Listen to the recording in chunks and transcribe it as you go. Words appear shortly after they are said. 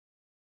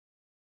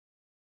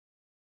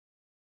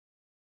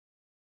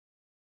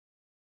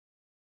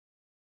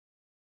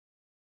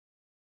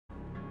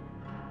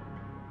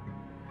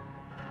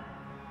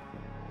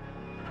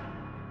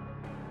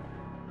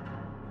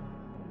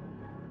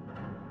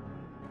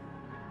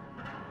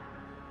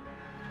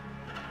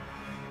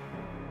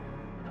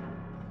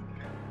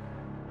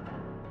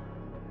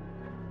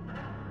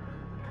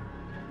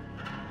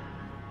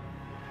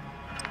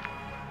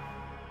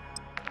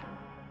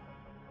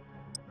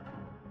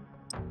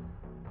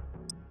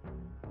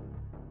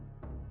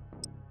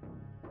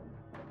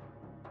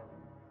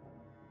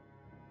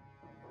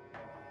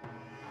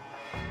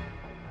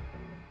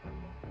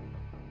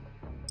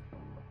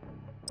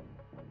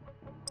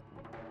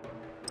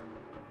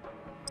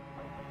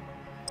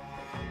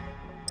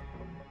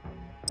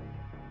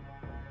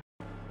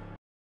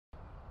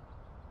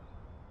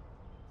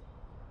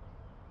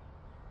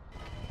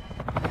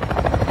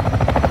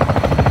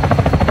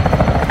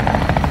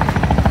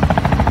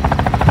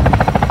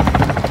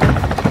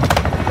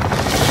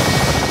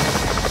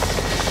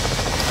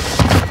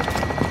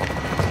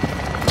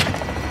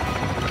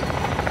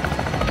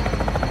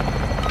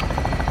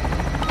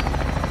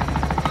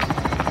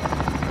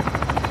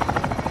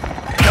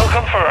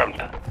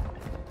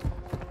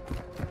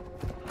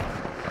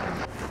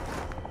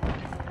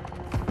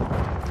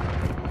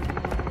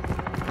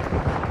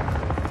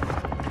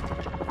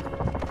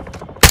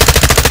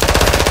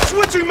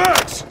Switching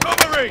max!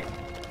 Covering!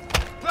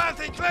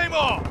 Planting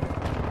Claymore!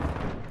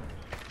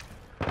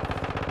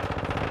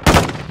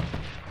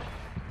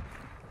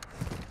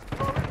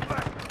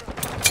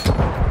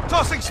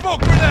 Tossing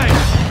smoke grenade!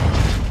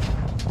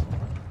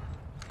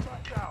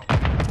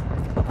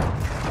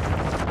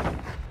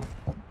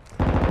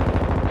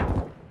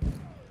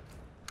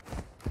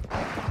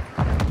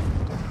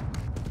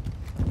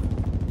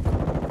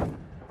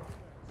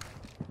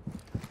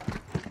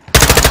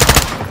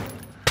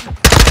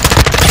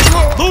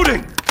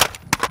 Loading!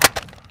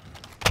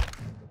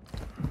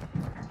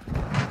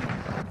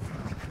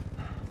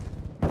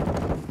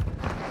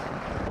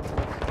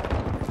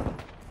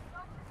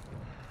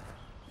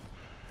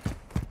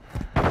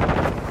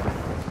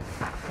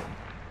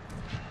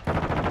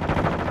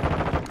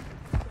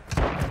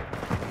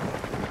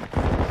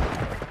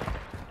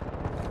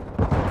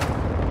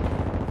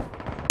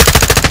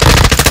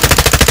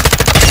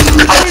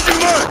 Changing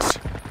max!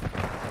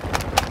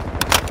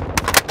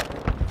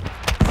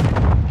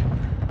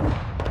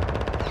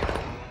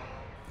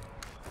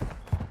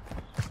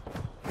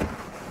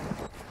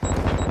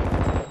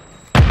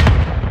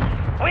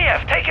 We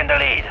have taken the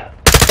lead.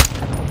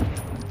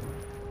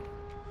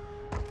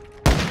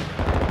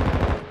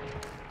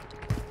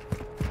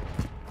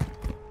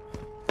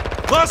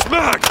 Last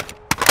mag!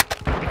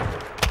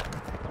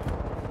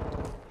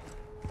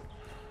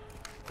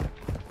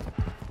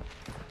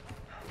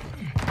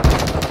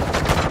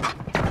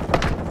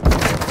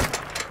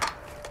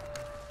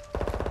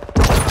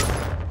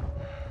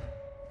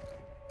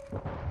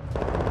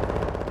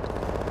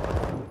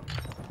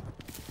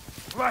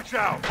 Watch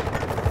out!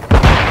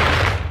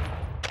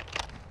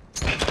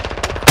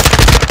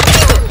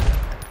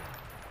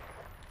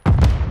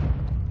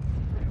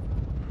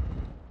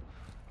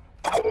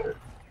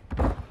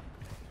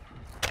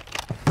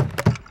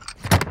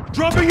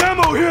 Dropping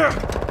ammo here!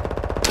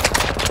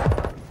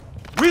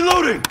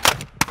 Reloading!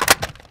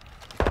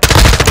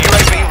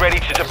 UAV ready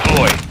to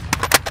deploy.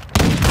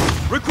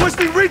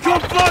 Requesting recon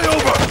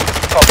flyover!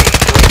 Copy.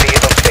 UAV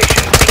is on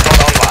station. Recon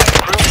online.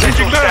 Crew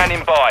Changing vessel back.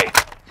 standing by.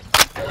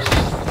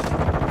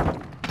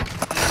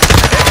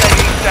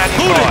 SAE standing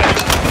Loading. by.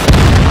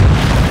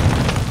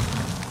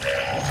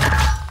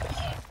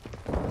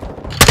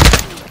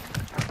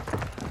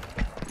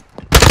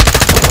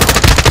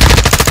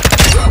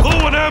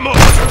 Low on ammo!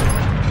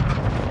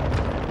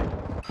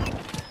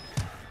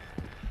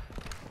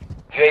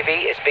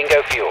 UAV is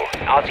bingo fuel.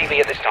 RTV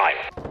at this time.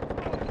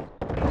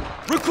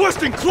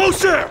 Requesting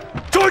close air!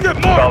 Target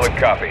marked! Solid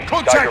copy.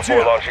 Contact Tiger 4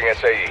 here. launching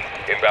SAE.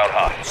 Inbound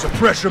hot.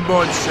 Suppression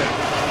mindset.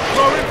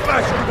 Throwing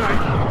flash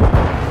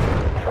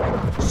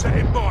grenade.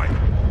 Setting mine.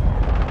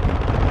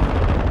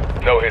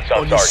 No hits on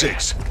On your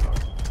target. 6.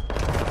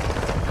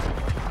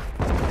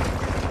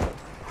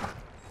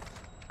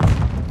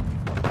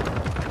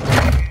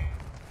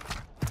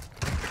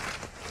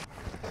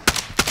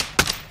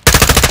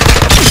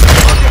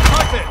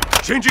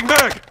 Changing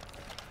mag!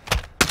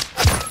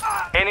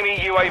 Enemy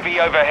UAV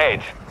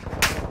overhead.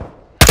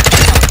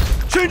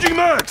 Changing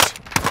mags!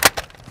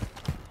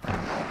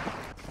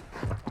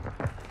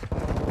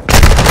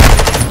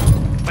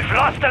 We've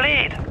lost the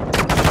lead.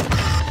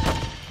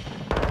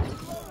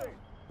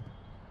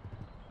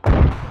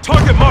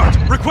 Target marked!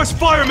 Request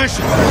fire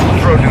mission!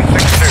 Trojan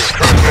 6-2.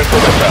 Cruise missile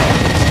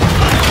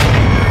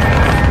inbound.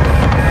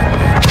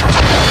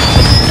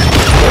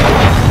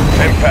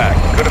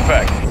 Impact. Good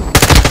effect.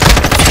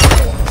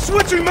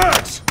 Switching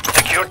mags!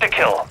 Secured the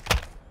kill.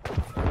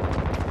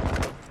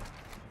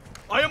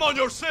 I am on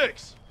your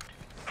 6.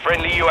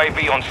 Friendly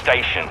UAV on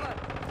station.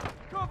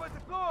 Cover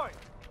deploy.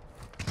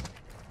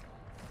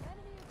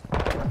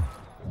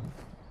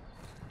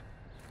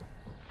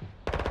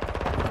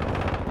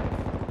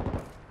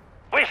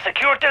 We've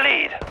secured the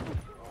lead.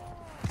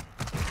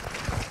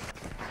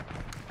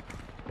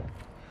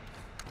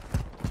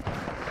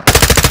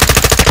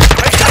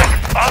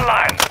 Matrix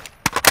online.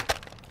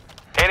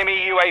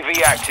 Enemy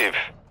UAV active.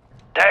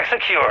 Tag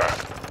secure.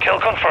 Kill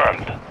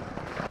confirmed.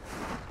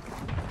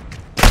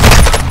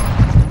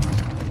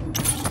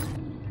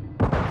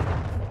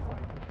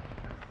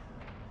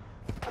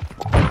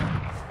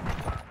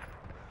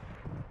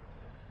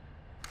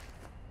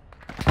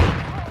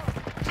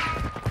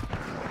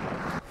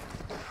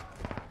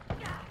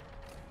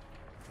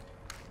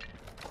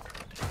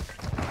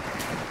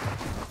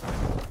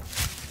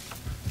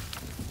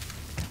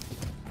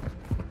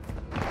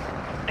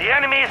 The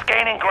enemy is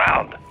gaining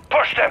ground.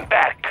 Push them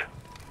back.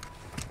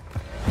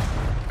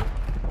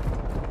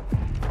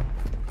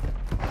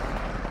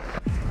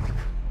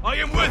 I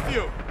am with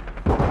you.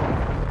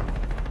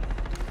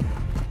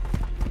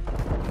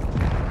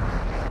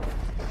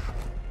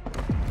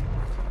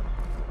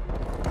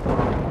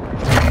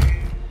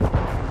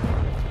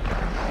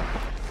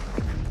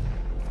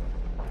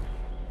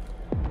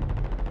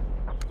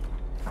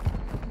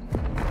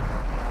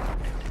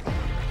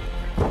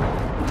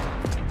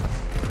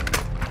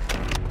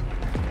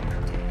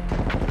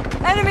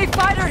 Enemy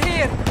fighter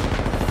here!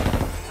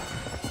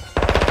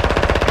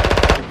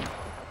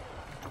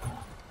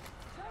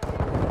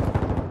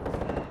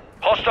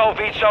 Hostile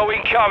VTOL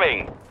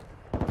incoming.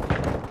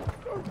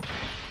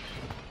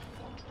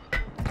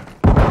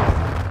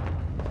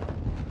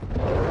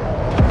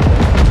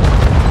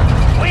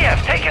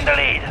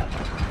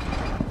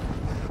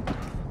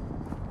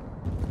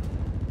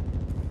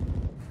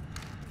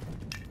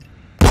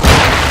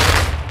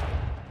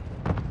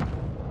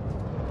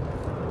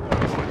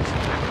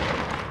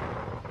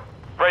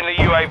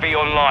 UAV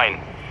online.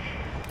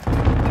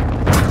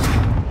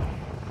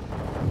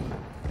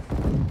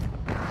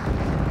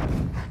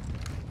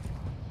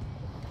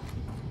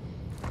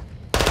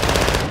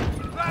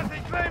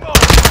 Planting Claymore!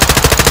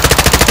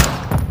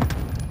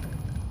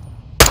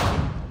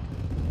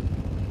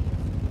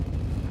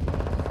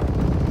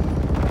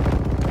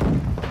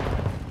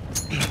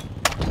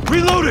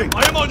 Reloading! I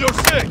am on your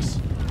 6!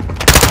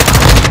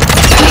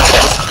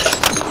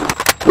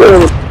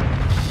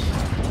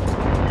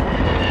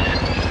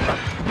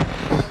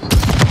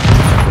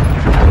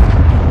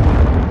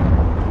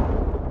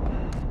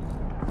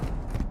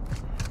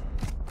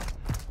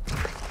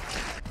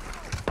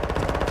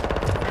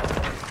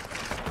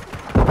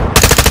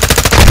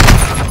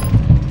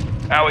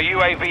 Our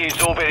UAV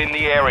is orbiting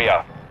the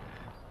area.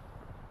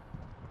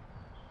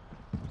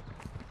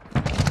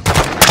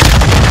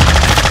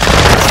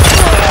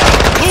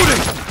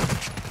 Loading!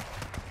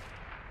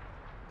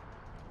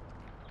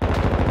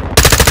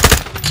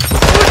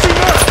 Switching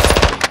back!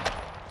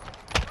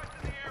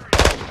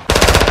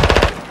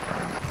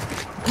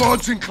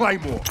 Launching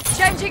Claymore!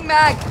 Changing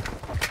mag!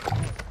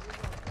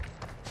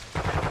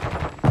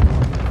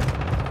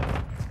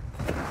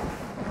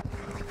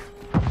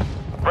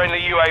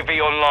 Friendly UAV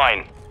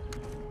online.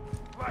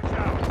 Watch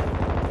out!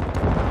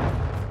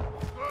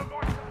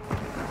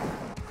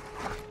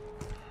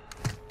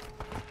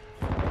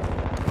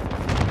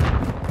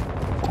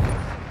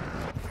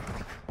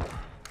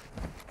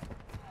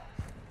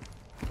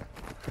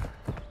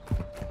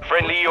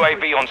 Friendly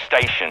UAV on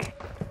station.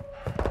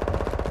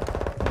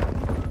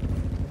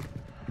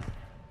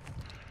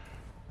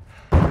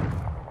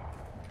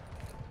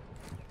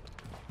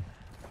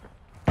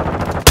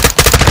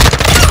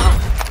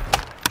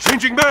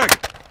 Changing mag!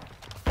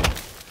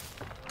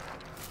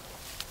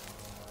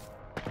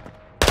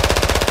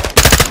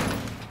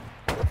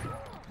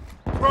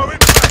 Throw it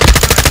back!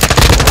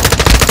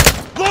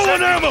 Low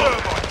on ammo!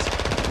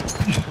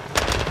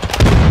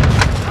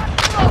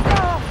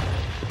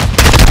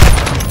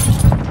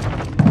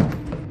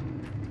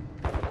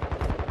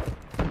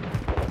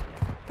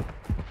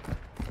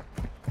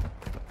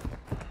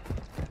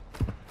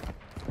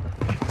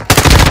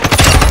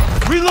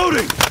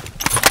 Reloading!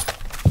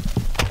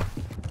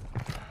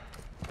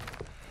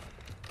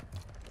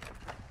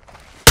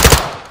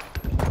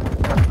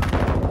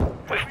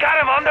 We've got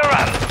him on the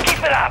run.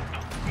 Keep it up.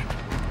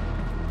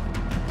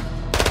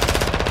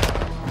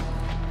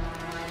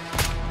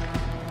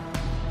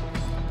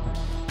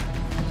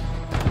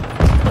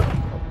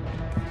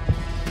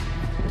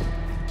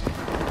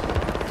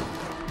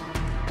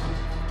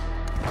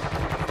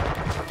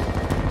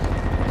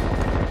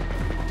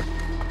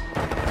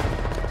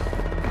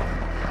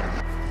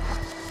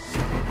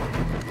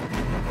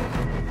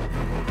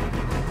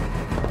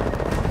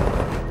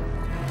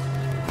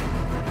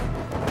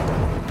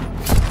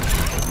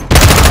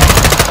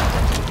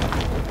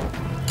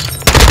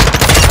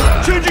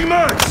 Changing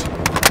mags!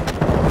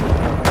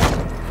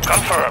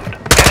 Confirmed.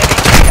 Enemy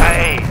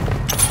TIA.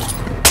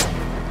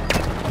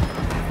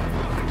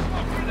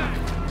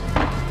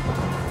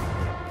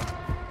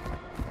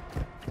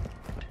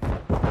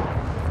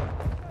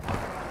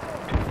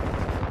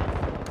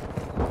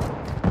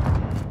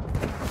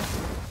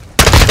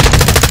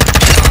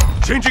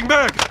 Changing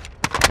mag!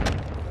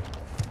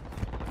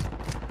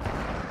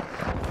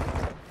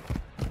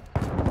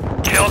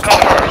 Kill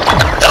confirmed.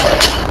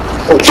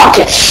 Oh,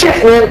 fucking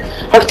shit,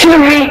 man!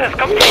 Artillery! Let's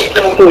complete.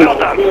 Well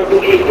done.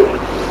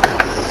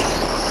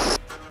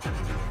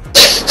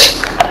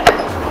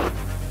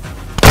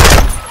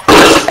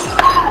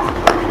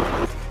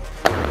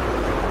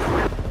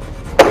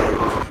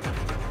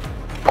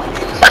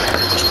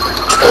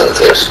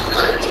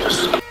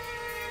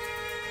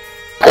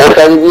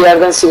 Orada bir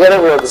yerden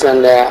sigara buladı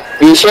sende ya.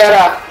 Bir işe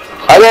yara.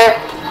 Hadi.